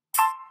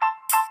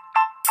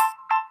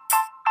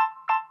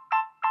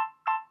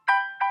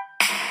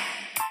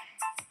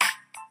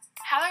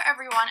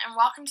everyone, and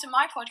welcome to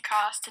my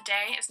podcast,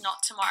 Today is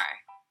Not Tomorrow.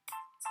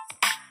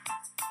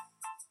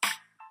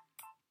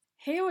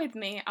 Here with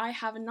me, I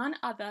have none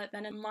other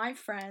than my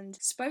friend,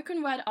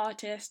 spoken word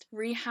artist,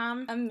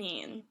 Reham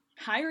Amin.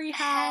 Hi,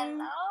 Reham.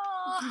 Hello,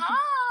 hi.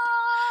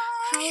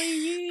 How are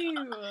you?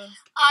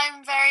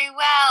 I'm very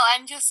well,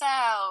 and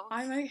yourself?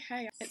 I'm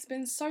okay. It's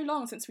been so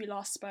long since we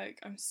last spoke.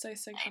 I'm so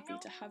happy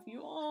to have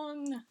you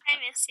on.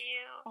 I miss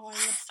you. Oh, I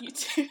miss you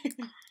too.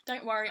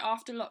 Don't worry,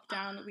 after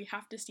lockdown, we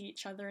have to see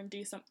each other and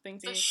do something.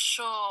 For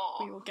sure.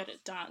 We will get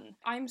it done.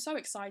 I'm so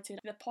excited.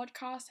 The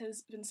podcast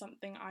has been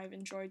something I've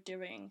enjoyed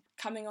doing.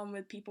 Coming on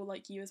with people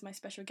like you as my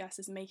special guest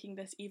is making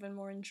this even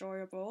more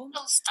enjoyable.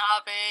 Don't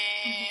stop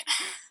it.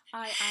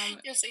 I am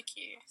You're so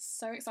cute.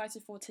 So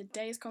excited for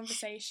today's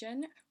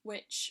conversation,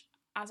 which,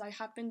 as I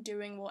have been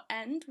doing, will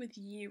end with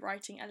you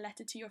writing a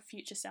letter to your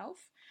future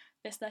self.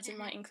 This letter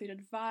might include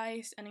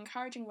advice and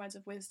encouraging words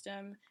of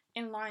wisdom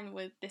in line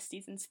with this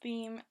season's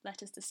theme,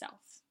 Letters to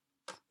Self.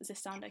 Does this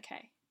sound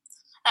okay?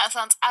 That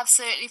sounds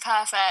absolutely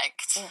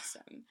perfect.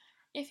 Awesome.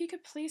 If you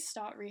could please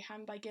start,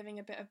 Reham, by giving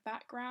a bit of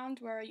background.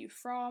 Where are you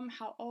from?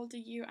 How old are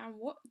you? And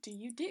what do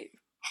you do?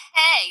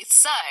 Hey,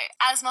 so,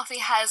 as Muffy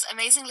has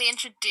amazingly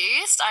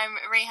introduced, I'm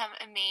Reham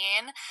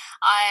Amin.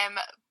 I'm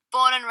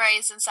born and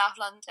raised in South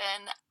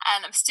London,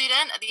 and I'm a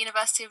student at the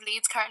University of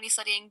Leeds, currently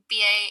studying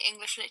BA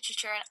English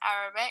Literature and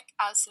Arabic.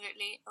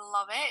 Absolutely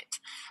love it.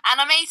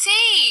 And I'm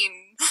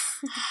 18!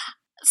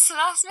 So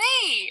that's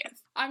me!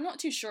 I'm not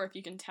too sure if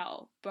you can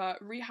tell,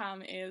 but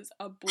Reham is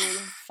a ball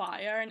of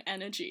fire and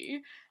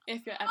energy.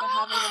 If you're ever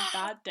having a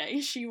bad day,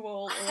 she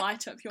will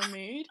light up your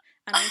mood.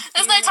 And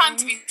There's no time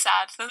to be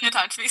sad.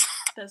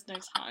 There's no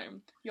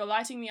time. You're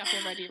lighting me up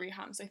already,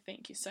 Reham, so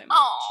thank you so much.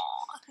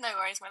 Oh, no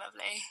worries, my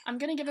lovely. I'm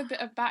going to give a bit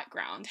of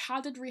background.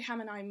 How did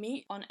Reham and I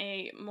meet? On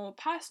a more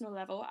personal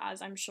level,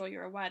 as I'm sure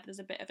you're aware, there's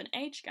a bit of an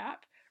age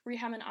gap.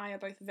 Reham and I are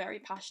both very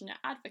passionate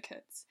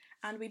advocates,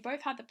 and we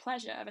both had the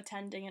pleasure of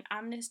attending an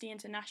Amnesty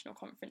International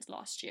conference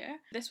last year.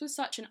 This was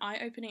such an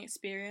eye-opening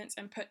experience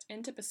and put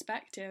into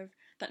perspective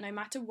that no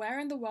matter where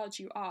in the world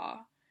you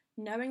are,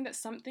 knowing that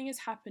something is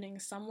happening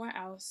somewhere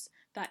else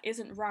that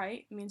isn't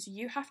right means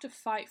you have to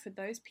fight for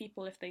those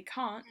people if they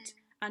can't,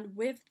 and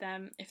with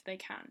them if they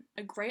can.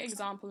 A great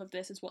example of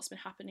this is what's been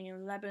happening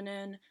in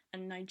Lebanon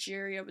and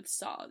Nigeria with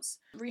SARS.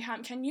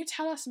 Reham, can you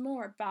tell us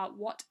more about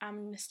what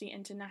Amnesty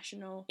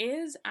International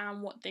is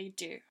and what they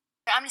do?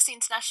 Amnesty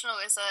International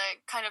is a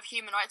kind of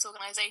human rights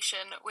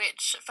organisation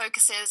which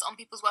focuses on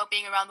people's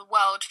well-being around the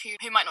world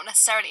who might not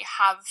necessarily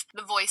have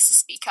the voice to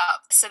speak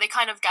up. So they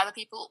kind of gather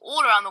people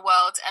all around the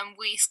world and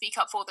we speak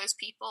up for those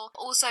people.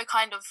 Also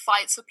kind of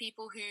fights for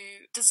people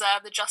who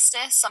deserve the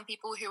justice, some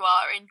people who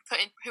are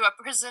who are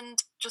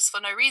imprisoned just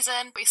for no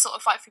reason. We sort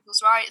of fight for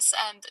people's rights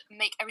and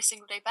make every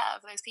single day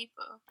better for those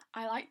people.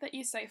 I like that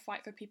you say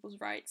fight for people's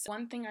rights.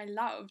 One thing I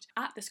loved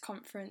at this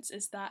conference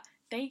is that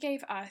they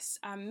gave us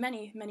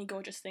many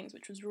gorgeous things,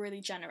 which was really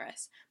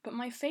generous. But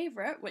my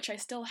favourite, which I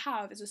still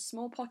have, is a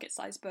small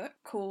pocket-sized book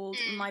called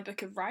My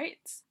Book of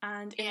Rights.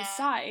 And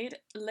inside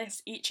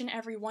lists each and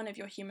every one of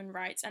your human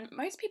rights. And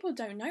most people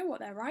don't know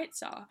what their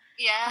rights are.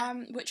 Yeah.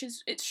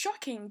 It's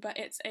shocking, but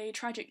it's a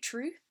tragic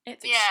truth.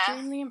 It's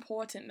extremely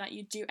important that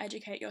you do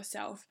educate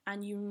yourself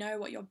and you know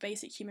what your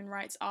basic human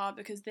rights are,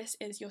 because this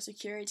is your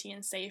security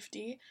and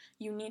safety.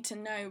 You need to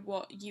know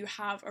what you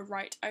have a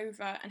right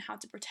over and how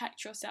to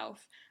protect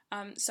yourself.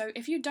 So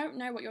if you don't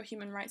know what your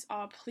human rights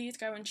are, please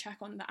go and check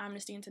on the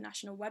Amnesty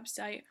International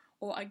website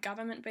or a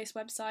government-based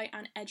website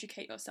and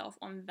educate yourself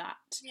on that.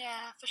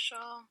 Yeah, for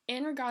sure.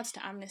 In regards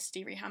to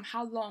Amnesty, Reham,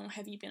 how long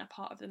have you been a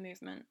part of the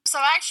movement? So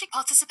I actually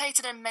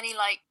participated in many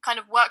kind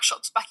of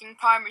workshops back in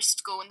primary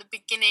school in the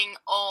beginning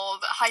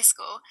of high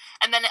school,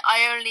 and then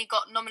I only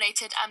got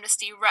nominated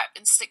Amnesty rep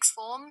in sixth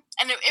form,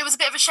 and it was a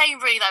bit of a shame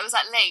really that I was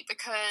that late,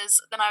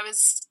 because then I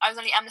was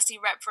only Amnesty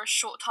rep for a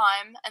short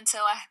time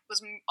until I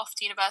was off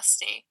to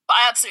university. But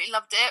I absolutely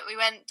loved it.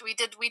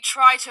 We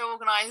tried to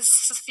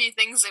organise a few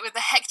things with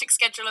the hectic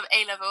schedule of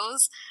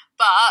A-levels,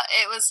 but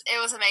it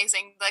was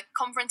amazing. The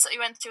conference that we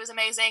went to was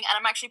amazing, and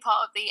I'm actually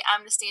part of the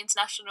Amnesty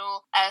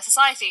International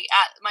Society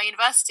at my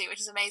university,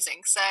 which is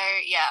amazing. So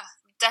yeah,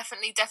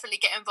 definitely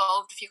get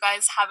involved if you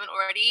guys haven't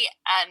already,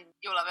 and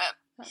you'll love it.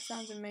 That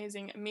sounds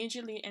amazing.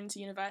 Immediately into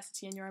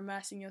university and you're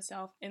immersing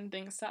yourself in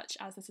things such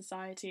as the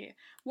society.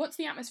 What's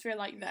the atmosphere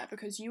like there?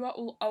 Because you are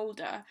all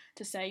older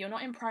to say you're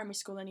not in primary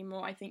school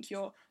anymore. I think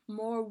you're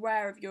more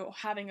aware of your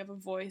having of a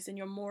voice and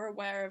you're more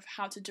aware of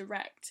how to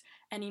direct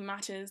any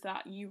matters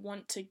that you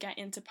want to get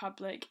into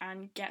public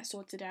and get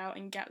sorted out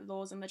and get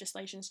laws and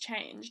legislations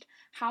changed.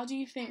 How do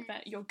you think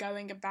that you're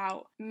going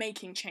about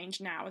making change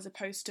now as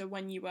opposed to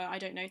when you were, I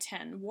don't know,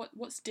 10?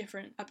 What's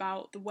different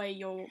about the way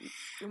you're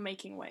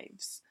making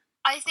waves?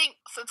 I think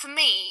for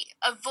me,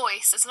 a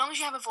voice, as long as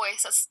you have a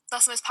voice,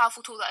 that's the most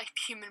powerful tool that a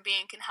human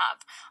being can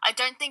have. I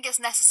don't think it's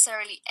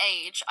necessarily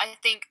age. I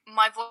think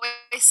my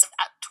voice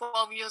at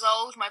 12 years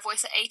old, my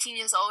voice at 18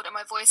 years old, and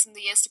my voice in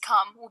the years to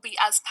come will be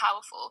as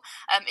powerful.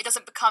 It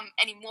doesn't become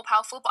any more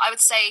powerful, but I would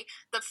say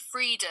the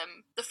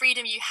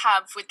freedom you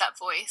have with that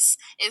voice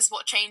is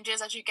what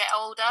changes as you get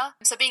older.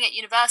 So being at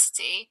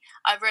university,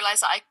 I've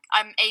realised that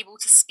I'm able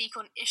to speak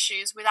on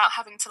issues without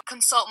having to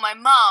consult my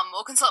mum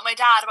or consult my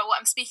dad about what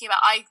I'm speaking about.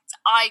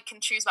 I can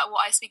choose about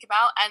what I speak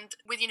about, and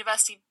with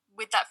university,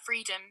 with that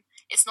freedom,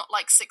 it's not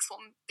like sixth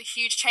form. The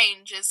huge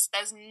change is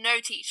there's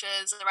no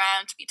teachers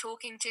around to be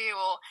talking to,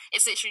 or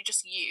it's literally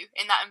just you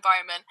in that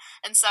environment.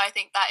 And so I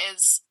think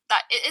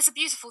it's a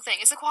beautiful thing.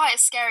 It's a quite a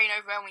scary and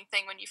overwhelming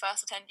thing when you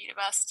first attend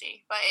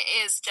university, but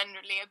it is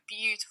generally a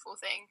beautiful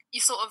thing.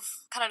 You sort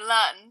of kind of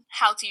learn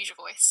how to use your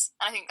voice,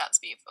 and I think that's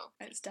beautiful.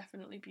 It's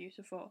definitely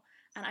beautiful.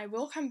 And I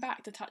will come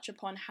back to touch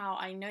upon how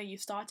I know you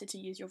started to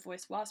use your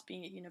voice whilst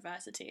being at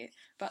university,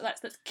 but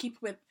let's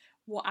keep with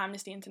what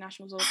Amnesty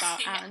International is all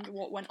about Yeah. and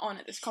what went on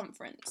at this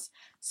conference.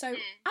 So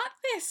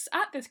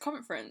at this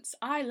conference,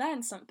 I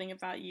learned something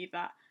about you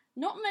that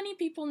not many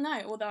people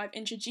know, although I've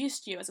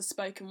introduced you as a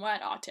spoken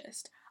word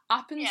artist.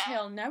 Up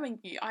until knowing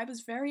you, I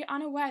was very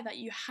unaware that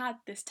you had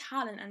this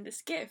talent and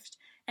this gift,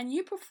 and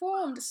you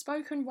performed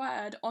spoken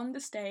word on the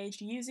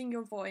stage using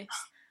your voice.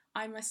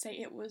 I must say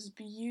it was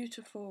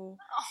beautiful.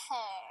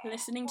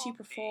 Listening to you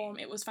perform,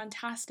 it was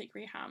fantastic,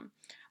 Reham.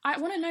 I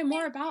want to know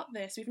more about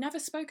this. We've never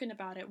spoken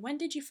about it. When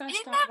did you first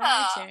start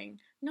writing?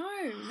 No.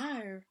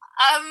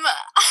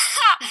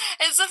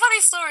 It's a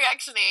funny story,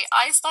 actually.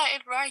 I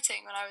started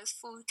writing when I was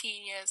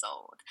 14 years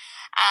old,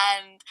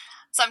 and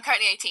so I'm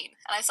currently 18,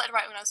 and I started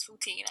writing when I was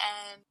 14,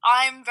 and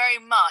I'm very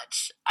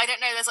much, I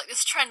don't know, there's like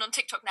this trend on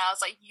TikTok now,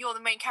 it's like, you're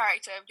the main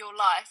character of your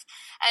life,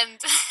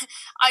 and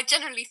I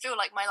generally feel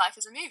like my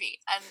life is a movie,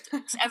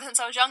 and ever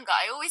since I was younger,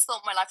 I always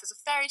thought my life was a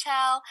fairy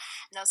tale,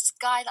 and there was this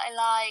guy that I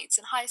liked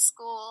in high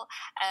school,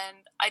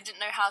 and I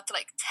didn't know how to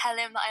like tell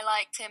him that I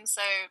liked him,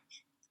 so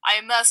I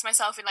immersed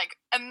myself in like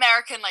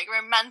American like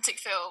romantic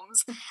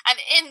films, and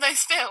in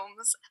those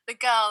films, the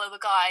girl or the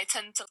guy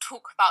tend to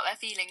talk about their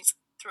feelings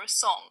through a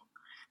song.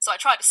 So I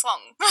tried a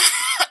song,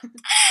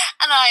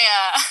 and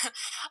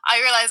I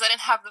realized I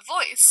didn't have the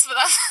voice for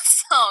that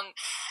song,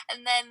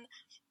 and then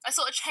I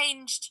sort of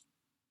changed.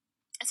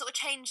 I sort of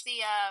changed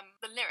the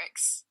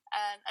lyrics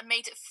and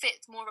made it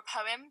fit more of a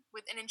poem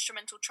with an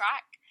instrumental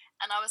track,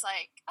 and I was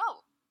like,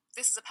 oh,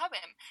 this is a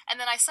poem. And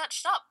then I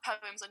searched up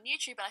poems on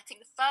YouTube, and I think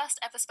the first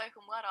ever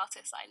spoken word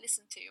artist I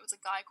listened to was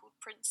a guy called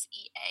Prince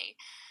EA.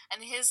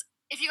 And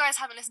if you guys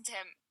haven't listened to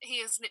him,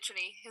 his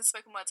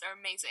spoken words are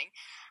amazing.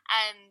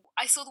 And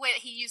I saw the way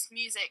that he used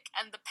music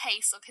and the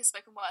pace of his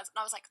spoken words,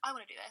 and I was like, I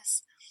want to do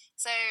this.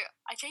 So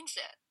I changed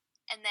it.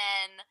 And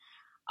then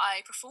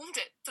I performed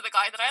it to the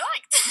guy that I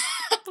liked.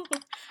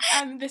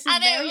 This is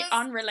very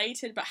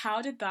unrelated, but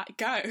how did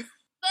that go? It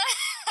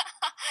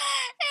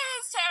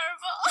was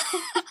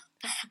terrible.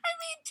 I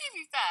mean, to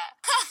be fair,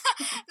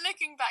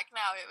 looking back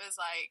now, it was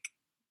like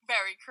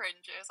very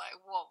cringe. It was like,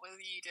 what were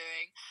you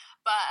doing?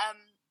 But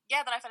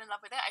then I fell in love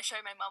with it. I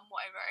showed my mum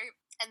what I wrote,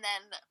 and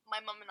then my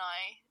mum and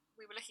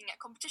we were looking at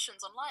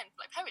competitions online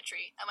for like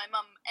poetry, and my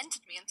mum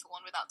entered me into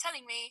one without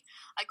telling me.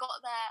 I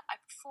got there,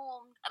 I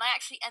performed, and I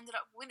actually ended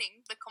up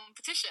winning the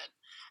competition.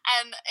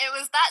 And it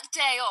was that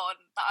day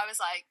on that I was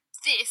like,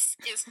 this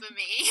is for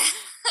me.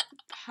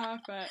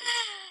 Perfect.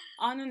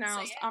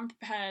 Unannounced,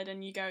 unprepared,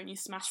 and you go and you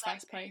smash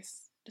first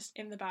place, just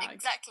in the bag.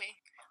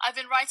 Exactly. I've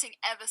been writing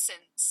ever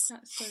since.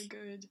 That's so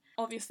good.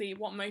 Obviously,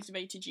 what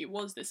motivated you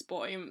was this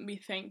boy, and we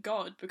thank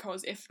God,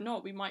 because if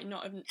not, we might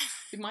not have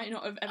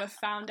ever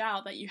found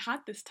out that you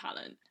had this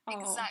talent.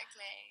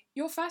 Exactly.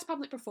 Your first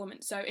public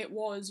performance, so it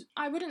was,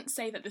 I wouldn't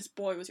say that this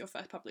boy was your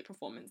first public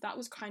performance. That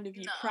was kind of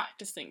you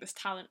practicing this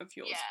talent of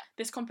yours. Yeah.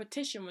 This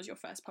competition was your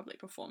first public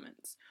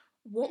performance.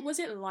 What was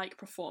it like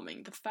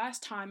performing the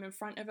first time in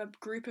front of a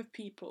group of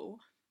people?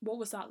 What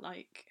was that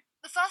like?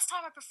 The first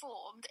time I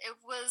performed, it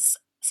was,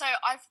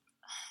 I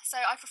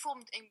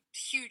performed in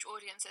huge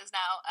audiences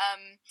now,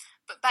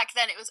 but back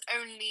then it was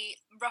only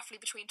roughly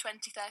between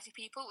 20-30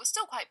 people. It was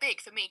still quite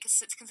big for me,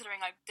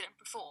 considering I didn't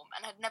perform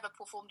and had never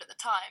performed at the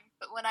time.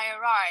 But when I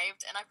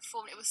arrived and I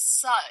performed, it was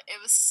so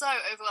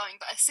overwhelming.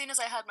 But as soon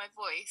as I heard my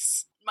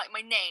voice, like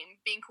my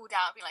name being called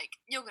out, being like,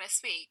 you're going to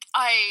speak,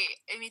 I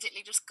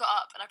immediately just got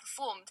up and I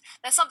performed.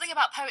 There's something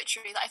about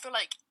poetry that I feel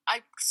like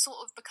I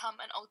sort of become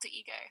an alter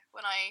ego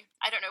when I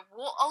don't know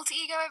what alter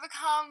ego I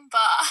become,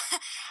 but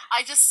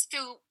I just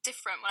feel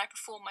different when I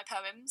perform my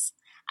poems,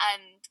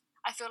 and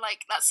I feel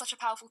like that's such a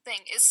powerful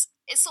thing. It's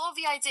sort of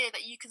the idea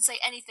that you can say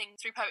anything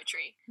through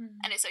poetry,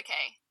 and it's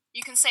okay.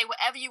 You can say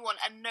whatever you want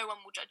and no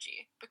one will judge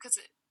you,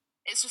 because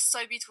it's just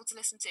so beautiful to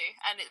listen to,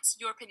 and it's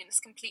your opinion is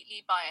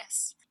completely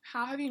biased.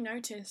 How have you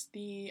noticed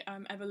the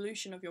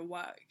evolution of your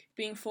work?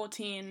 Being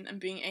 14 and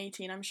being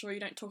 18, I'm sure you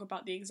don't talk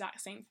about the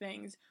exact same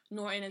things,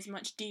 nor in as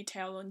much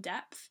detail and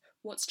depth.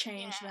 What's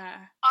changed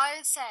there? I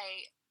would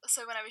say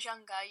so when I was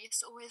younger, I used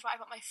to always write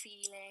about my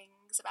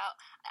feelings.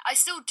 I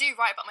still do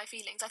write about my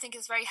feelings. I think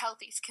it's very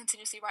healthy to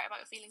continuously write about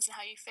your feelings and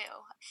how you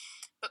feel.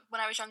 But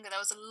when I was younger,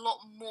 there was a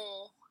lot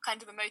more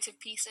kind of emotive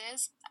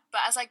pieces.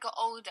 But as I got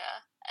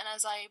older and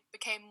as I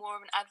became more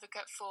of an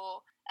advocate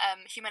for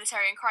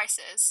humanitarian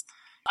crisis,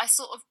 I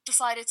sort of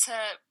decided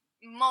to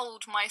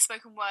mould my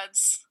spoken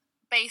words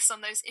based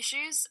on those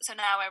issues. So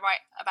now I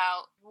write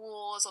about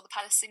wars or the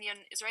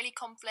Palestinian-Israeli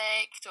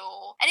conflict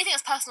or anything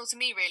that's personal to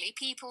me, really.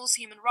 People's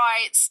human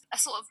rights. I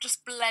sort of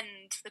just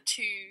blend the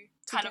two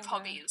kind of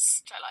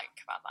hobbies, which I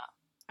like about that.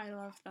 I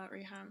love that,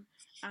 Reham.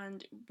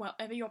 And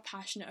whatever you're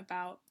passionate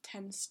about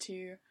tends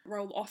to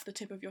roll off the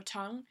tip of your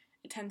tongue.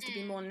 It tends to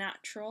be more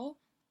natural.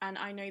 And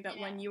I know that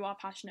when you are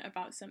passionate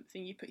about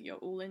something, you put your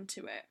all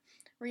into it.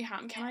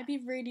 Reham, can I be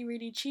really,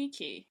 really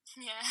cheeky?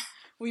 Yeah.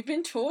 We've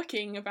been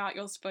talking about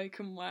your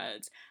spoken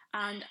words,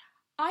 and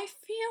I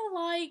feel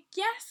like,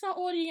 yes, our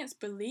audience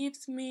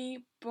believes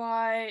me,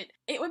 but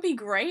it would be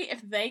great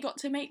if they got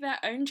to make their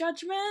own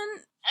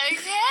judgment.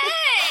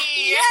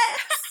 Okay!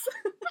 Yes!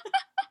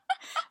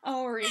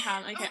 Oh,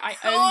 Reham, okay, I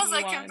owe you one. Of course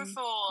I can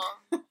perform.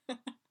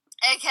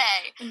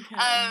 Okay.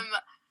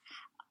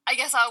 I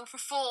guess I'll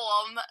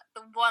perform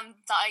the one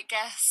that I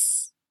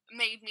guess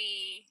made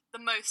me the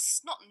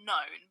most, not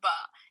known,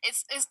 but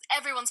it's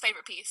everyone's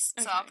favourite piece,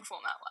 so I'll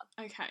perform that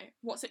one. Okay.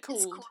 What's it called?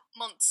 It's called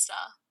Monster.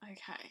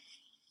 Okay.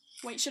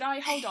 Wait, should I,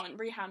 hold on,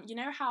 Reham, you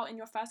know how in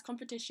your first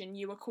competition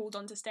you were called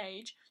onto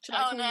stage? Should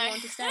I call you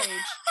onto stage?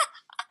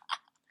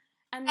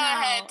 And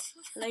now,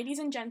 ladies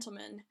and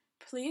gentlemen,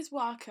 please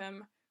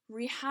welcome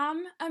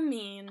Reham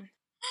Amin.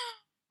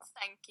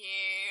 Thank you.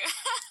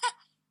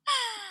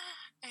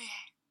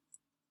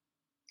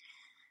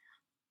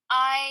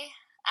 I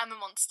am a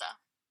monster.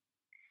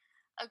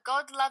 A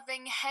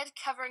God-loving,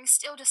 head-covering,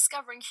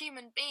 still-discovering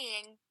human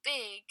being,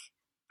 big,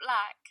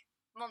 black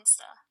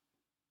monster,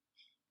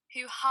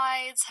 who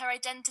hides her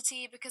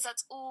identity because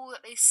that's all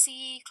that they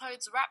see,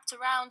 clothes wrapped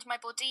around my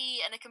body,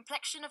 and a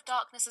complexion of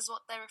darkness is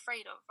what they're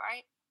afraid of,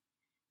 right?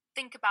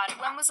 Think about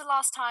it. When was the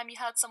last time you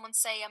heard someone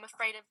say, "I'm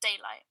afraid of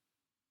daylight"?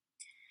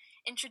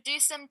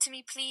 Introduce them to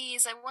me,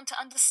 please. I want to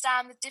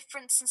understand the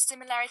difference and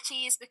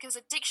similarities because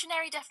a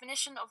dictionary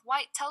definition of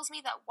white tells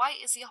me that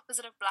white is the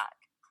opposite of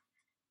black.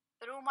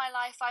 But all my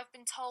life I've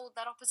been told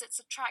that opposites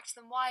attract,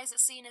 then why is it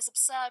seen as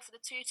absurd for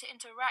the two to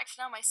interact?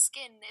 Now my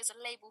skin is a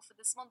label for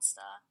this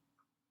monster.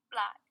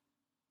 Black.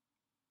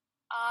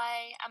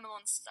 I am a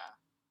monster.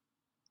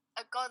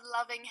 A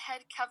God-loving,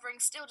 head-covering,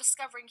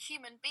 still-discovering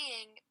human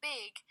being,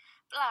 big,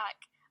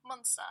 black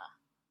monster,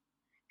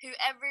 who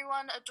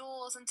everyone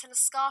adores until a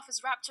scarf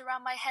is wrapped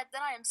around my head.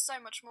 Then I am so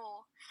much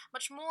more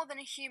than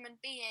a human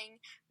being,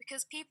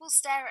 because people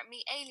stare at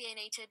me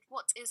alienated.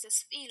 What is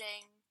this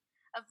feeling?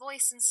 A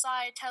voice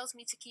inside tells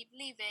me to keep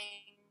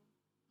leaving.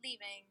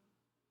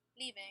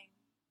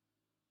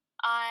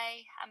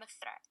 I am a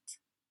threat.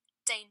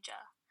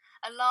 Danger.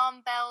 Alarm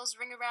bells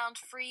ring around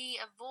free,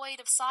 a void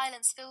of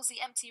silence fills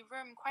the empty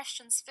room,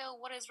 questions fill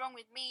what is wrong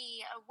with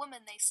me, a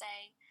woman they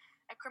say,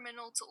 a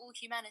criminal to all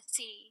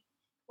humanity,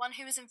 one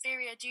who is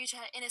inferior due to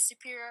her inner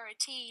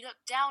superiority,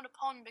 looked down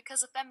upon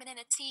because of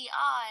femininity.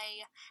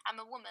 I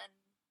am a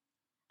woman,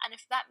 and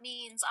if that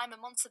means I'm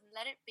a monster, then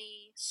let it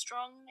be,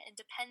 strong,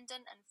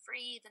 independent, and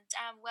free, then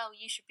damn well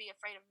you should be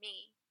afraid of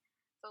me,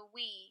 for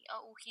we are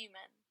all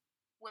human,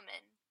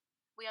 women,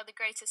 we are the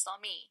greatest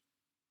army.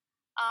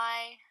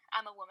 I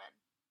am a woman,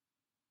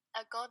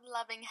 a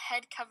God-loving,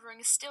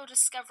 head-covering,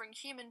 still-discovering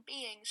human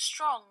being,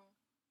 strong,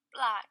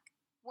 black,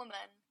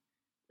 woman,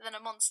 then a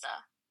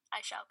monster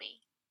I shall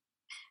be.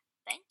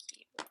 Thank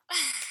you.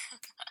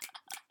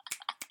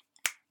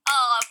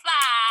 Oh,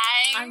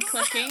 thanks! I'm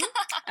clicking.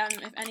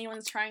 If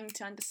anyone's trying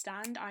to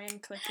understand, I am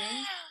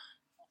clicking.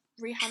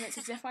 Reham, it's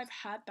as if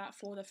I've heard that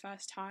for the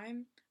first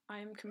time. I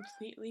am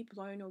completely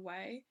blown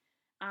away,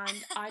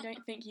 and I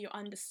don't think you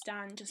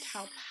understand just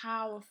how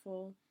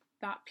powerful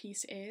that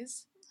piece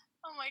is.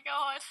 Oh my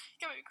god,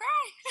 you're gonna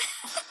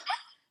cry.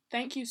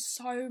 Thank you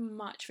so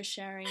much for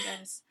sharing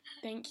this.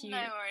 Thank you. No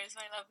worries,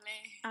 my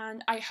lovely.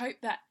 And I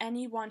hope that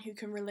anyone who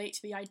can relate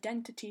to the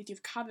identities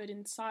you've covered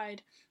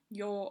inside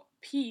your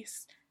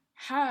piece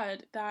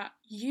heard that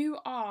you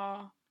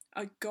are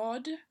a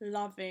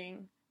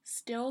God-loving,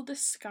 still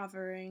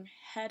discovering,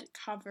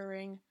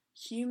 head-covering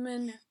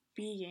human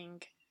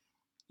being.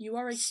 You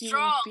are a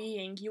human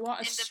being. You are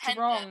a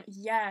strong,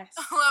 yes,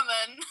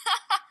 woman.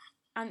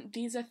 And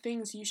these are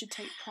things you should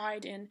take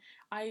pride in.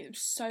 I am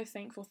so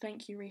thankful.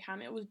 Thank you,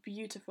 Reham. It was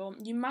beautiful.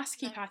 You must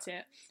keep at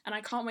it. And I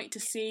can't wait to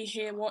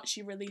hear, watch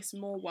you release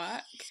more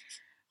work.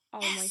 Oh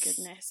my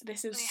goodness.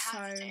 This is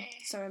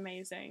so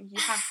amazing. You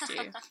have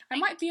to. I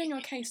might be on your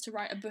case to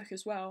write a book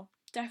as well.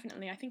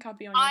 Definitely. I think I'll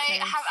be on your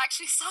case. I have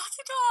actually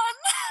started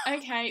one.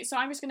 Okay, so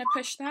I'm just going to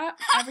push that.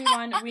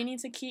 Everyone, we need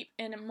to keep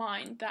in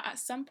mind that at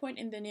some point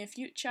in the near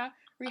future,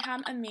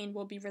 Reham Amin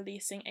will be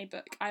releasing a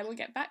book. I will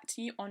get back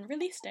to you on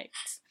release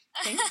dates.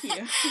 Thank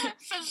you.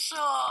 For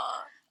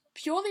sure.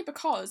 Purely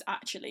because,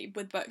 actually,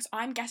 with books,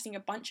 I'm getting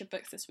a bunch of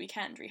books this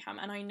weekend, Reham,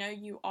 and I know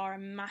you are a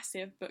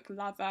massive book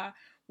lover,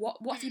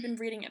 What have you been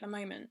reading at the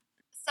moment?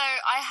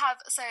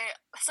 So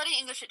studying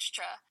English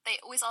literature, they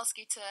always ask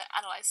you to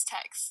analyze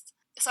text.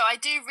 So I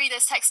do read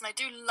those texts and I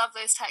do love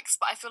those texts,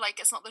 but I feel like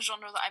it's not the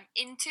genre that I'm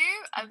into.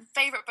 A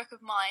favourite book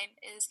of mine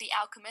is The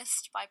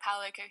Alchemist by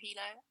Paulo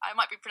Coelho. I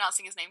might be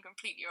pronouncing his name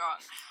completely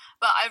wrong,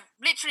 but I've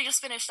literally just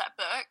finished that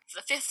book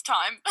for the 5th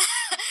time,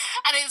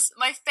 and it's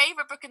my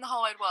favourite book in the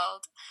whole wide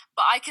world.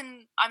 But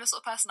I'm the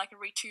sort of person I can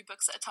read 2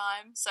 books at a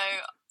time. So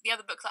the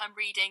other book that I'm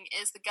reading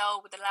is The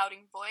Girl with the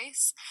Louding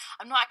Voice.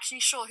 I'm not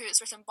actually sure who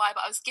it's written by,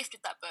 but I was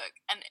gifted that book,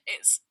 and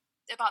it's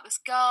about this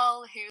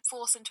girl who's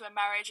forced into a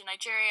marriage in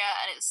Nigeria,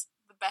 and it's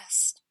the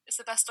best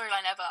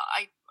storyline ever.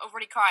 I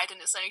already cried and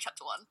it's only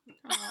chapter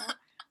 1.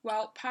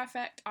 Well,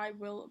 perfect. I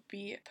will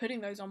be putting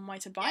those on my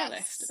to buy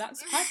list.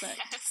 That's perfect.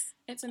 Yes.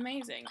 It's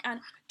amazing.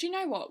 And do you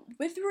know what?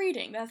 With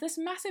reading, there's this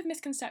massive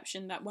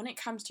misconception that when it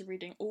comes to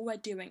reading, all we're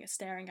doing is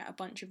staring at a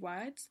bunch of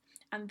words.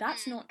 And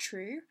that's not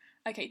true.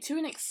 Okay, to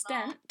an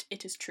extent,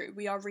 it is true.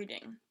 We are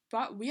reading.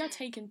 But we are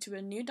taken to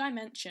a new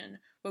dimension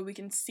where we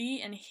can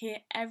see and hear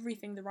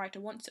everything the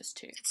writer wants us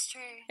to. It's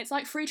true. It's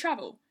like free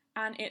travel.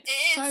 And it's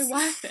so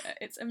worth it.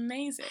 It's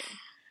amazing.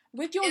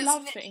 With your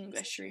love for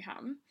English,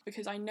 Riham,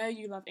 because I know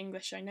you love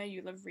English, I know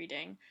you love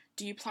reading,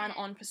 do you plan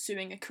on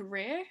pursuing a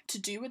career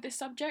to do with this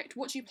subject?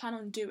 What do you plan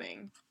on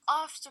doing?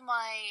 After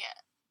my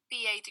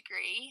BA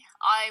degree,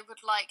 I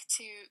would like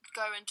to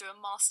go and do a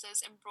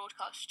master's in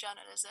broadcast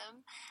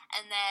journalism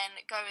and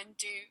then go and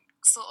do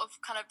sort of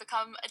kind of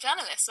become a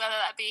journalist, whether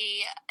that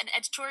be an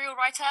editorial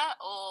writer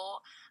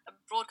or a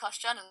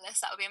broadcast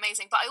journalist. That would be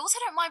amazing. But I also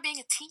don't mind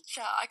being a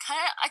teacher. I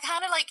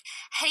kind of like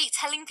hate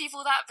telling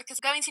people that, because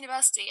going to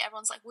university,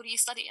 everyone's like, what do you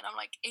study? And I'm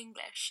like,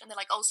 English. And they're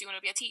like, oh, so you want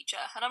to be a teacher?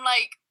 And I'm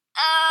like,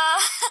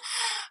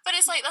 but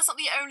it's like, that's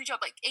not the only job.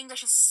 Like,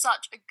 English is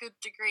such a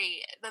good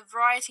degree. The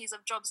varieties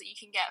of jobs that you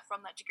can get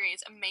from that degree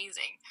is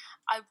amazing.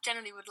 I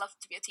generally would love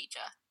to be a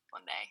teacher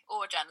one day,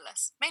 or a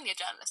journalist. Mainly a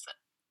journalist,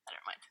 but I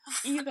don't mind.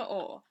 Either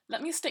or.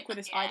 Let me stick with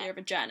this idea of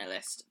a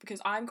journalist,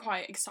 because I'm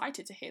quite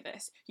excited to hear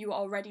this. You are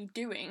already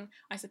doing,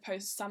 I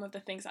suppose, some of the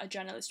things that a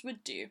journalist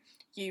would do.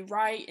 You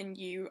write and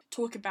you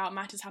talk about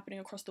matters happening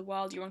across the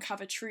world, you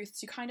uncover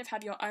truths, you kind of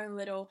have your own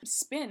little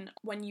spin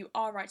when you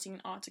are writing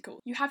an article.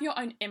 You have your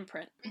own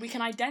imprint. We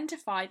can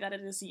identify that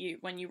it is you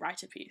when you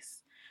write a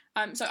piece.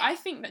 So I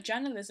think that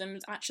journalism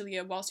is actually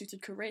a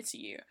well-suited career to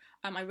you.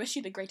 I wish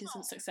you the greatest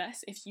of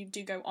success if you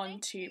do go on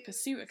to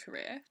pursue a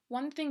career.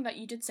 One thing that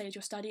you did say is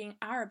you're studying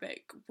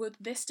Arabic. Would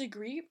this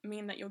degree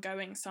mean that you're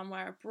going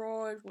somewhere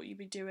abroad? Will you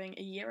be doing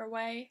a year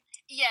away?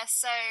 Yes,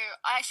 so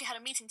I actually had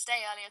a meeting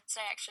earlier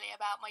today actually,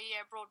 about my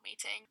year abroad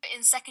meeting.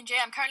 In 2nd year,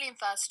 I'm currently in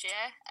 1st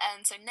year,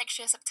 and so next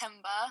year,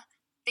 September,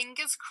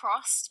 fingers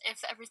crossed,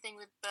 if everything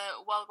with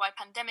the worldwide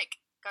pandemic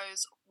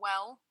goes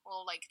well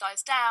or like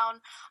dies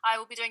down, I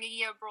will be doing a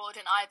year abroad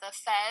in either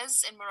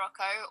Fez in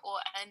Morocco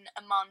or in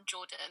Amman,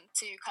 Jordan,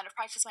 to kind of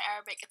practice my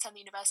Arabic, attend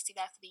the university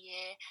there for the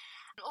year.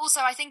 And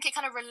also, I think it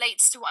kind of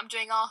relates to what I'm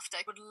doing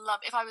after.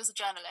 If I was a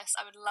journalist,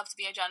 I would love to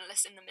be a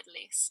journalist in the Middle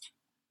East.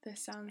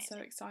 This sounds so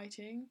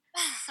exciting.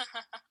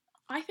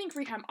 I think,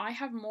 Riham, I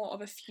have more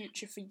of a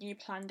future for you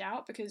planned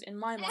out, because in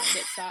my mind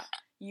it's that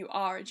you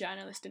are a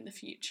journalist in the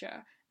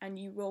future and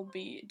you will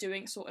be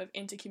doing sort of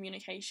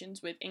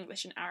intercommunications with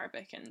English and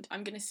Arabic, and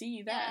I'm going to see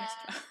you there,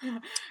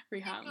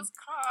 Riham. Fingers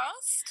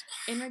crossed.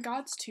 In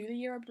regards to the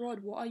year abroad,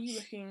 what are you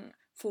looking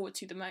forward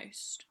to the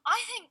most? I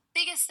think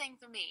biggest thing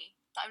for me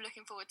that I'm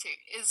looking forward to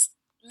is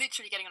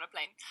literally getting on a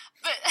plane.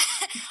 But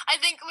I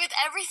think with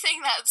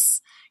everything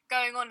that's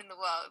going on in the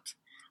world,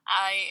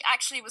 I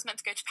actually was meant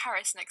to go to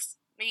Paris next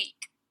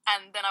week,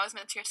 and then I was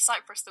meant to go to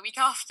Cyprus the week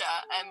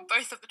after, and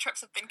both of the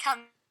trips have been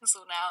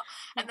cancelled now.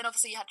 And then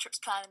obviously you had trips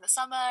planned in the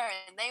summer,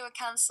 and they were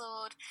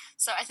cancelled.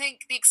 So I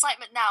think the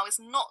excitement now is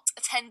not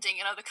attending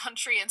another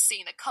country and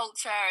seeing the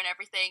culture and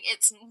everything.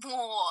 It's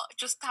more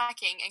just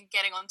packing and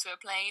getting onto a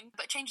plane.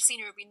 But change of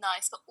scenery would be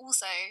nice, but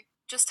also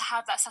just to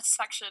have that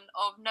satisfaction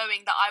of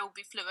knowing that I will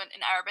be fluent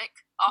in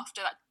Arabic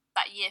after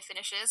that year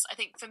finishes. I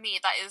think for me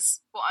that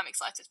is what I'm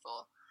excited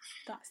for.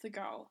 That's the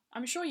goal.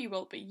 I'm sure you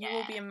will be. You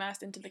will be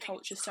immersed into the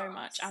culture so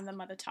much, and the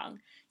mother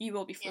tongue. You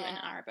will be fluent in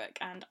Arabic,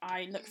 and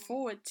I look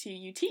forward to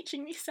you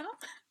teaching me some.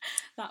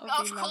 That would be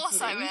lovely. Of course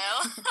I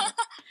will.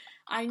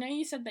 I know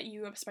you said that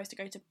you were supposed to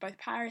go to both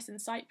Paris and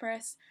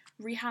Cyprus.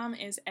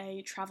 Riham is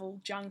a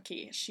travel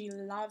junkie. She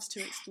loves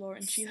to explore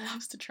and she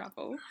loves to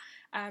travel.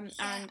 And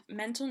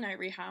mental note,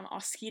 Riham,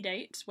 our ski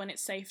date, when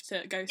it's safe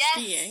to go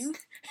skiing,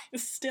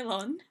 is still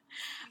on.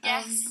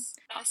 Yes,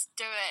 let's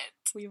do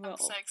it. We will. I'm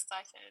so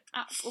excited.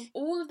 Of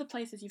all of the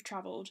places you've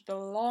travelled, the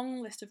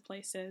long list of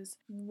places,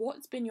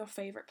 what's been your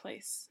favourite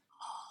place?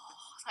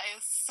 Oh, that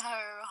is so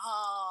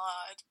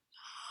hard.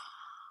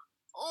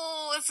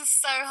 Oh, this is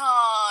so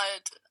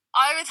hard.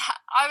 I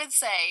would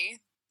say,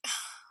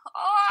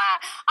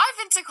 I've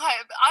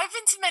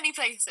been to many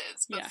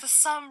places, but for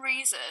some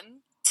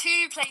reason,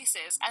 2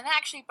 places, and they're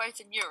actually both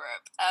in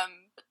Europe,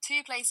 but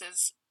 2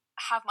 places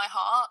have my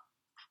heart.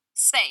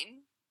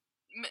 Spain,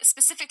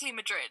 specifically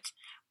Madrid.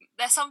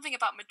 There's something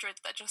about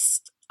Madrid that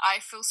just, I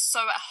feel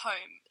so at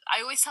home.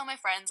 I always tell my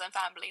friends and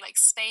family, like,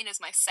 Spain is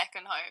my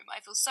second home. I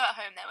feel so at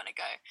home there when I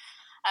go.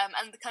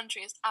 And the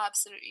country is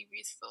absolutely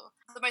beautiful.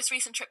 The most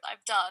recent trip that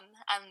I've done,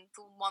 and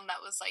the one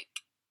that was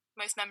like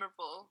most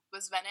memorable,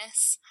 was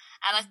Venice.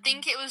 And I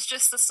think it was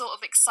just the sort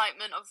of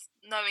excitement of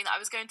knowing that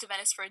I was going to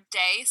Venice for a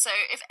day. So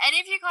if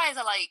any of you guys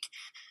are like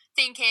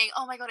thinking,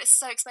 oh my god, it's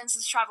so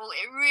expensive to travel,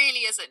 it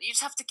really isn't. You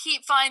just have to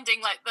keep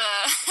finding like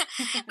the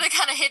the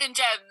kind of hidden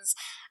gems.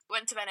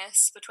 Went to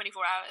Venice for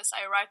 24 hours.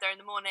 I arrived there in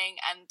the morning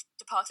and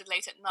departed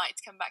late at night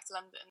to come back to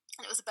London.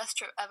 And it was the best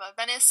trip ever.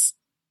 Venice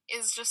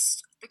is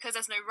just, because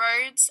there's no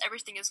roads,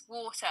 everything is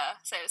water,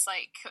 so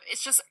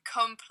it's just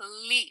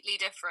completely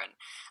different.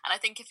 And I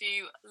think if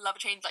you love a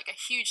change, like a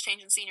huge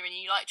change in scenery, and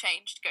you like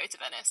change, go to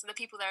Venice. And the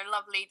people there are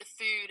lovely, the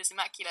food is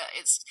immaculate.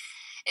 It's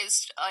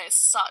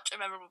such a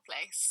memorable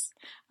place.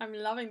 I'm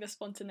loving the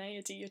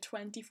spontaneity. Your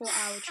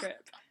 24-hour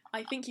trip.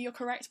 I think you're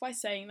correct by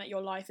saying that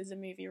your life is a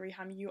movie,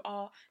 Reham. You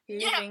are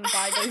living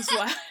by those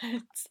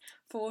words,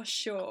 for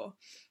sure.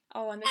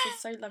 Oh, and this is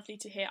so lovely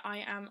to hear. I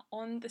am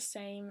on the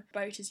same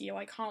boat as you.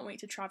 I can't wait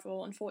to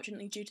travel.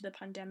 Unfortunately, due to the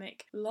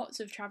pandemic, lots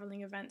of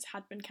travelling events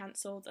had been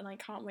cancelled, and I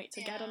can't wait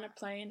to get on a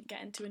plane,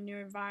 get into a new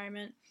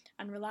environment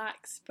and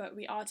relax. But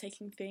we are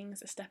taking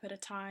things a step at a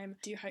time.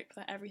 Do hope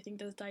that everything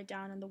does die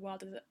down and the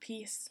world is at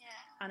peace,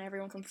 and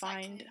everyone can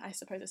find, I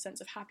suppose, a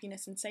sense of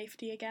happiness and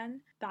safety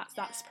again.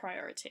 That's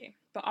priority.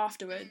 But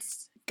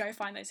afterwards, go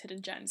find those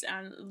hidden gems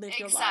and live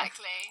your life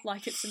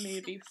like it's a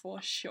movie,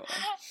 for sure.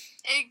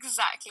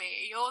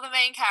 Exactly. You're the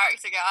main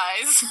character,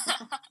 guys.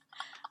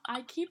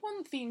 I keep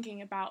on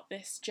thinking about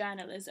this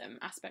journalism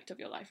aspect of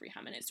your life,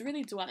 Reham, and it's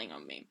really dwelling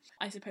on me.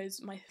 I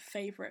suppose my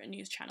favourite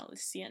news channel is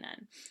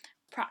CNN.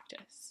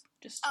 Practice.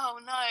 Just... Oh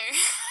no.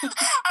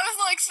 I was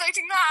not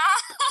expecting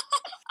that.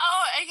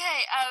 Oh,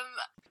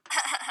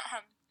 okay.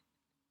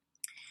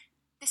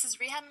 This is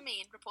Reham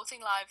Amin reporting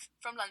live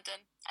from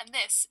London, and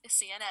this is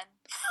CNN.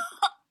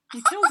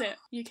 You killed it.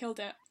 You killed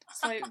it.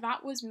 So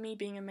that was me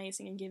being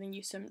amazing and giving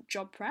you some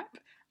job prep,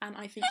 and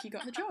I think you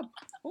got the job.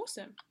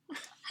 Awesome.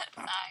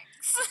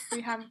 Thanks.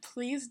 Reham,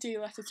 please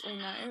do let us all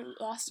know.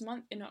 Last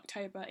month in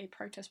October, a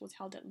protest was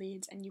held at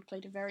Leeds, and you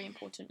played a very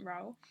important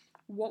role.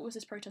 What was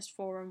this protest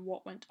for, and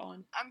what went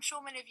on? I'm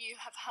sure many of you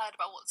have heard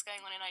about what's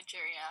going on in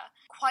Nigeria,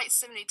 quite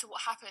similarly to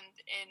what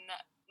happened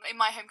in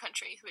my home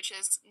country, which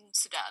is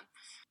Sudan.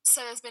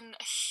 So there's been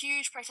a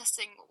huge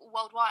protesting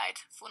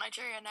worldwide for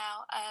Nigeria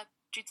now,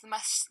 due to the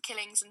mass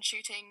killings and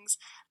shootings,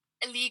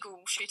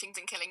 illegal shootings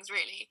and killings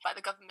really, by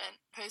the government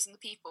opposing the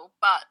people.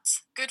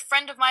 But a good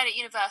friend of mine at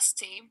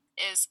university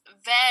is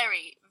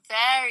very,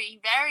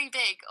 very, very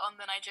big on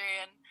the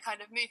Nigerian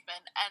kind of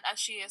movement, and as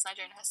she is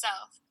Nigerian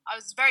herself, I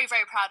was very,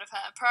 very proud of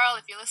her. Pearl,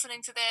 if you're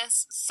listening to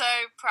this,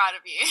 so proud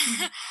of you.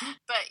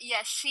 But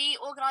yeah, she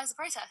organised the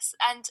protest,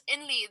 and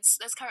in Leeds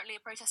there's currently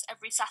a protest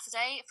every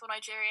Saturday for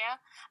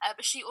Nigeria,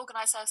 but she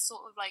organised her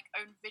sort of like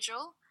own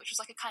vigil, which was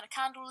like a kind of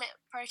candlelit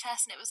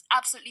protest, and it was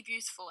absolutely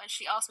beautiful, and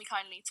she asked me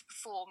kindly to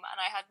perform, and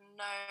I had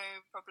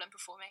no problem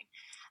performing.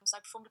 So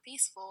I performed a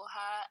piece for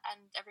her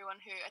and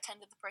everyone who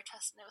attended the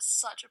protest, and it was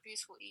such a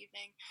beautiful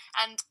evening.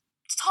 And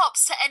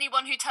tops to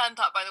anyone who turned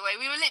up, by the way.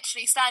 We were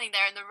literally standing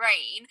there in the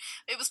rain.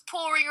 It was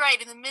pouring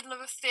rain in the middle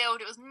of a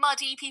field. It was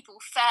muddy. People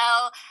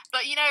fell.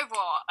 But you know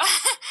what?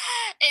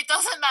 It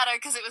doesn't matter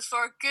because it was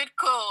for a good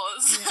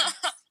cause. Yes,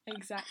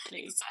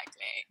 exactly.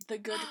 Exactly. The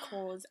good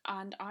cause,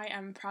 and I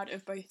am proud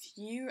of both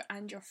you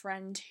and your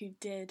friend who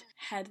did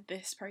head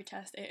this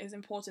protest. It is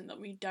important that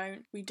we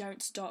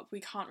don't stop. We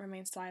can't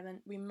remain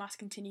silent. We must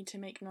continue to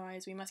make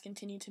noise. We must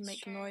continue to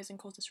make noise and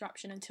cause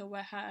disruption until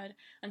we're heard,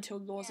 until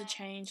laws are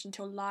changed,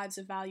 until lives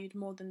are valued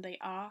more than they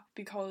are,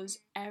 because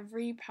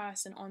every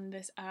person on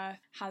this earth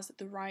has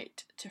the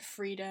right to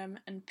freedom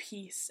and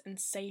peace and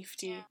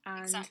safety,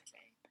 and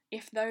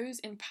if those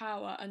in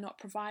power are not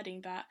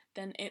providing that,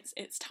 then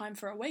it's time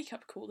for a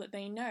wake-up call, that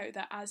they know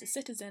that as a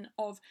citizen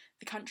of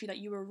the country that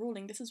you are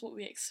ruling, this is what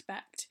we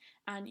expect,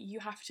 and you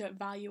have to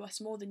value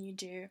us more than you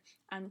do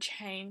and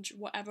change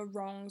whatever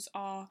wrongs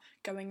are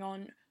going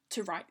on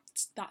to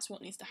rights. That's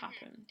what needs to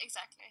happen.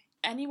 Exactly.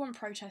 Anyone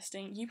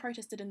protesting, you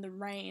protested in the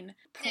rain,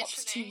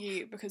 props to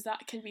you, because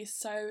that can be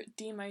so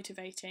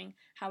demotivating.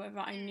 However,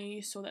 I knew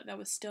you saw that there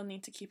was still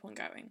need to keep on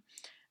going.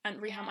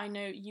 And Reham, I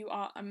know you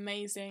are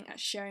amazing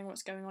at sharing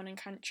what's going on in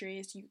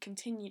countries. You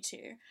continue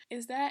to.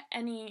 Is there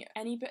any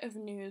bit of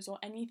news or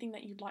anything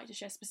that you'd like to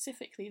share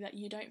specifically that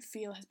you don't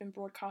feel has been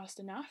broadcast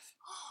enough?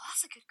 Oh,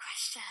 that's a good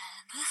question.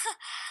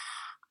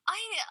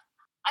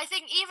 I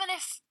think even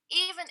if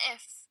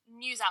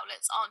news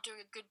outlets aren't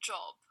doing a good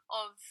job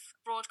of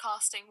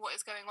broadcasting what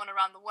is going on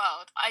around the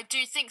world. I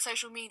do think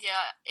social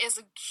media is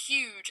a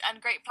huge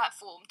and great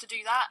platform to do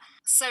that.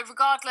 So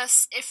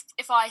regardless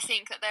if I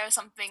think that there is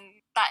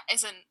something that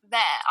isn't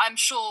there, I'm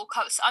sure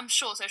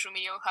social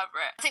media will cover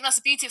it. I think that's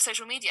the beauty of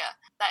social media,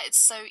 that it's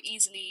so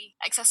easily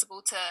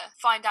accessible to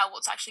find out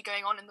what's actually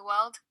going on in the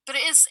world. But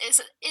it is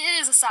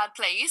a sad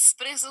place,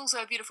 but it's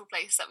also a beautiful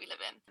place that we live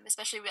in,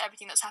 especially with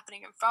everything that's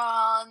happening in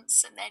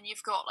France. And then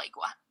you've got like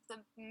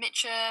the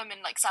Mitcham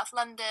in like South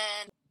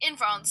London. In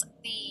France,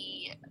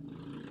 the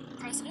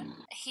president,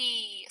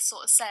 he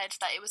sort of said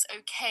that it was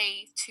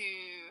okay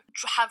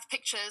to have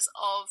pictures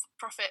of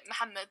Prophet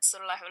Muhammad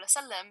sallallahu alaihi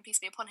wasallam, peace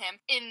be upon him,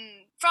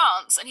 in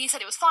France, and he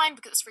said it was fine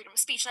because it's freedom of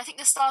speech. And I think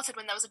this started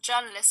when there was a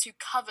journalist who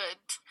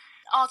covered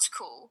an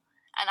article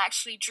and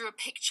actually drew a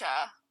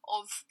picture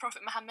of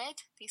Prophet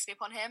Muhammad, peace be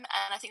upon him,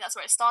 and I think that's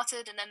where it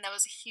started. And then there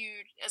was a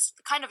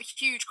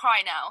huge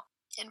cry now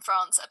in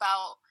France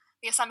about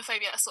the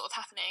Islamophobia that's sort of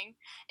happening.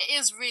 It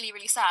is really,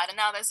 really sad. And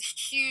now there's a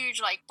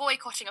huge like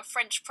boycotting of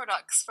French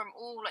products from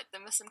all like the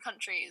Muslim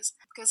countries,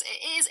 because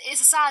it's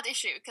a sad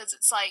issue, because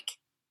it's like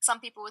some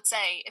people would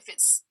say if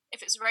it's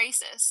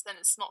racist, then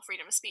it's not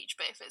freedom of speech,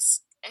 but if it's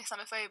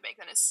Islamophobic,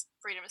 then it's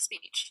freedom of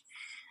speech.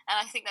 And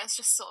I think there's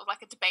just sort of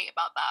like a debate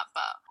about that,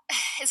 but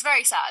it's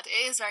very sad.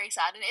 It is very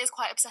sad, and it is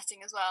quite upsetting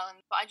as well.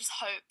 But I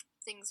just hope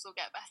things will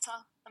get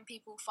better and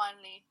people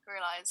finally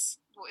realise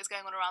what is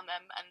going on around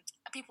them, and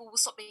people will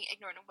stop being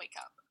ignorant and wake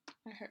up.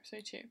 I hope so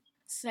too.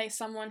 Say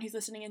someone who's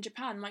listening in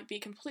Japan might be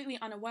completely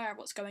unaware of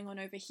what's going on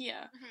over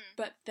here,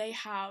 but they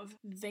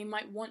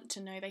might want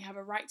to know, they have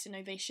a right to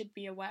know, they should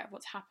be aware of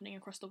what's happening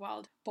across the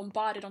world,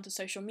 bombarded onto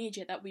social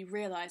media, that we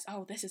realise,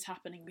 oh, this is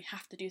happening, we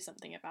have to do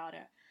something about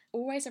it.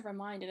 Always a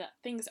reminder that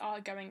things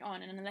are going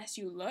on, and unless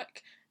you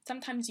look,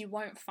 sometimes you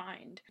won't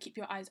find. Keep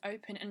your eyes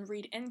open and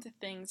read into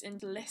things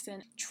and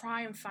listen,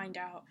 try and find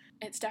out.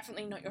 It's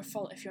definitely not your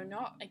fault if you're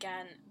not.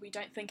 Again, we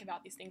don't think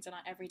about these things in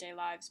our everyday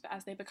lives, but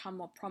as they become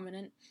more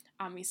prominent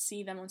and we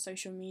see them on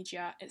social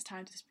media, it's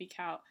time to speak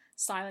out.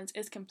 Silence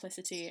is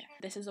complicity.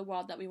 This is a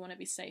world that we want to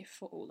be safe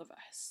for all of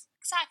us.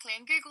 Exactly,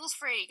 and Google's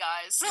free,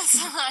 guys. So,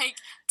 like,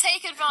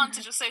 take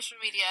advantage of social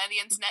media and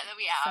the internet that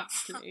we have.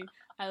 Exactly.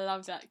 I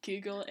love that.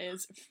 Google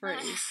is free.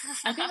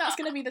 I think that's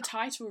going to be the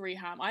title,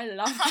 Reham. I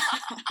love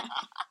that.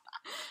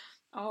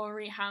 Oh,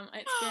 Reham,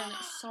 it's been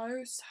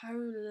so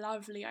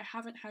lovely. I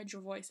haven't heard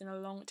your voice in a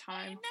long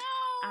time. I know.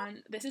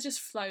 And this has just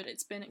flowed.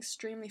 It's been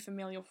extremely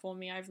familiar for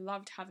me. I've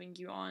loved having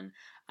you on.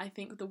 I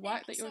think the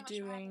work that you're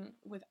doing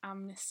with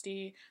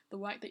Amnesty, the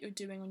work that you're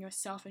doing on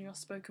yourself and your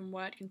spoken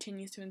word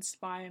continues to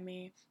inspire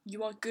me.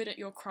 You are good at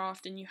your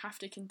craft and you have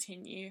to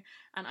continue.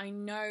 And I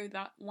know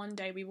that one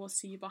day we will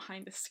see you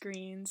behind the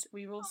screens.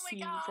 We will see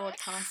you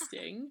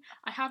broadcasting.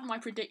 I have my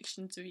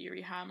predictions of you,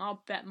 Reham.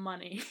 I'll bet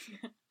money.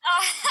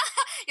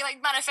 You're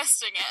like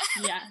manifesting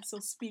it. Yes,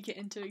 or speak it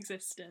into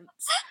existence.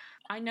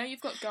 I know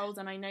you've got goals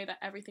and I know that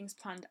everything's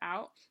planned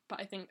out, but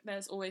I think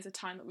there's always a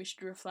time that we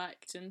should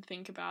reflect and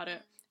think about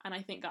it, and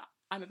I think that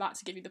I'm about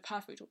to give you the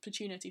perfect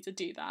opportunity to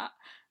do that.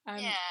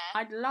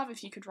 I'd love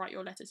if you could write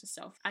your letter to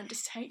self and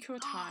just take your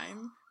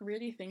time,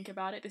 really think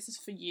about it. This is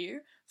for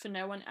you, for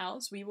no one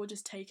else. We will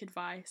just take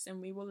advice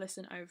and we will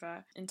listen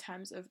over in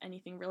terms of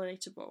anything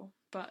relatable,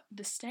 but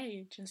the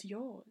stage is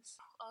yours.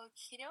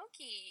 Okie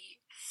dokie.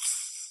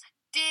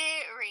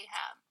 Dear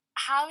Reham,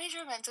 how is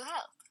your mental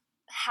health?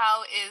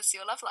 How is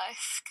your love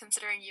life,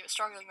 considering you were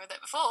struggling with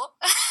it before?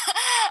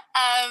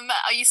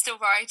 Are you still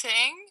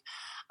writing?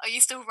 Are you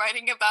still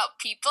writing about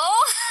people?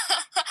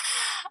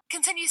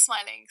 Continue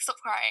smiling. Stop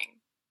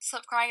crying.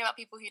 Stop crying about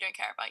people who don't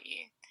care about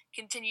you.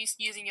 Continue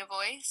using your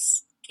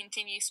voice.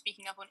 Continue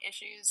speaking up on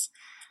issues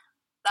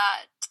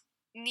that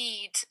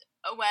need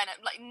awareness,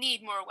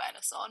 need more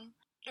awareness on.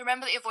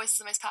 Remember that your voice is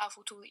the most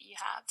powerful tool that you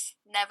have.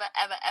 Never,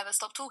 ever, ever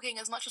stop talking,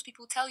 as much as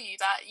people tell you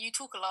that you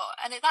talk a lot,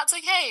 and that's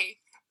okay.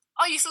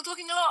 Are you still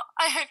talking a lot?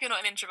 I hope you're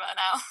not an introvert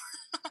now.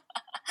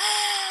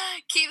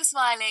 Keep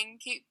smiling,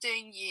 keep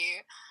doing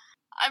you.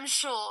 I'm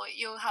sure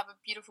you'll have a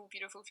beautiful,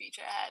 beautiful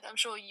future ahead. I'm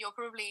sure you're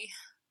probably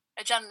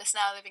a journalist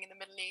now living in the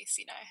Middle East,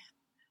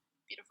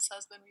 beautiful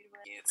husband, beautiful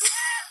kids.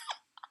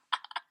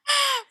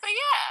 But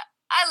yeah,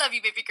 I love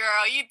you, baby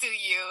girl. You do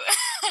you.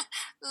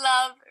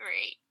 Love,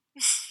 Ree.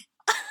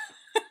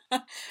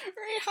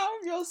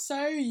 Reham, you're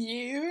so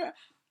you.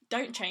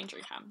 Don't change,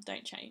 Reham.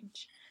 Don't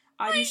change.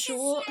 I'm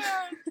sure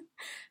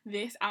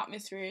this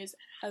atmosphere is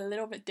a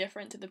little bit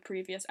different to the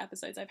previous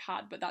episodes I've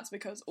had, but that's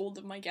because all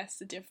of my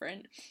guests are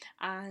different,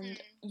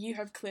 and you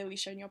have clearly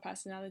shown your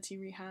personality,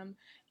 Reham.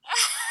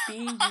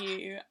 Be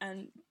you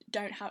and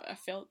don't have a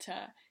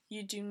filter.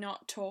 You do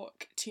not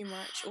talk too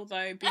much,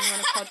 although being on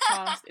a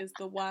podcast is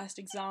the worst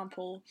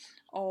example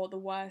or the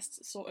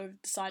worst sort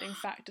of deciding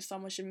factor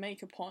someone should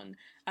make upon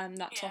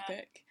that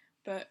topic.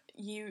 but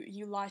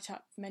you light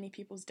up many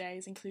people's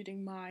days,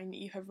 including mine.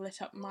 You have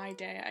lit up my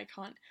day.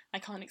 I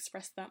can't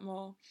express that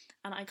more,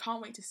 and I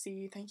can't wait to see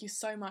you. Thank you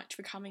so much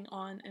for coming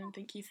on, and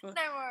thank you for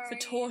No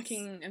worries.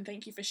 talking, and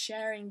thank you for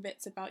sharing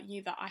bits about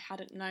you that I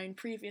hadn't known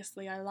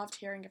previously. I loved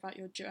hearing about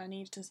your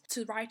journey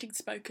to writing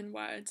spoken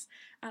words,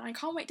 and I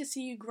can't wait to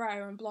see you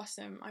grow and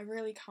blossom. I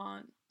really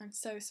can't. I'm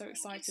so excited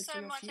for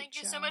your future.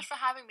 Thank you so much for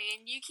having me,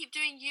 and you keep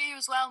doing you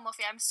as well,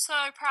 Muffy. I'm so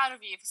proud of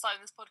you for starting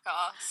this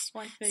podcast.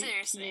 Why, thank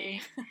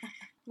Seriously. you.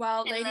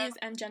 Well, I ladies love-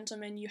 and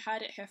gentlemen, you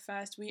heard it here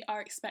first. We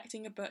are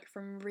expecting a book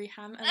from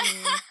Reham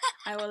Amin.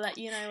 I will let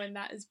you know when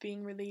that is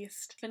being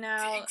released. For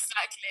now,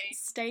 Exactly.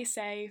 stay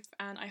safe,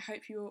 and I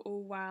hope you are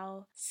all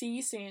well. See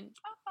you soon.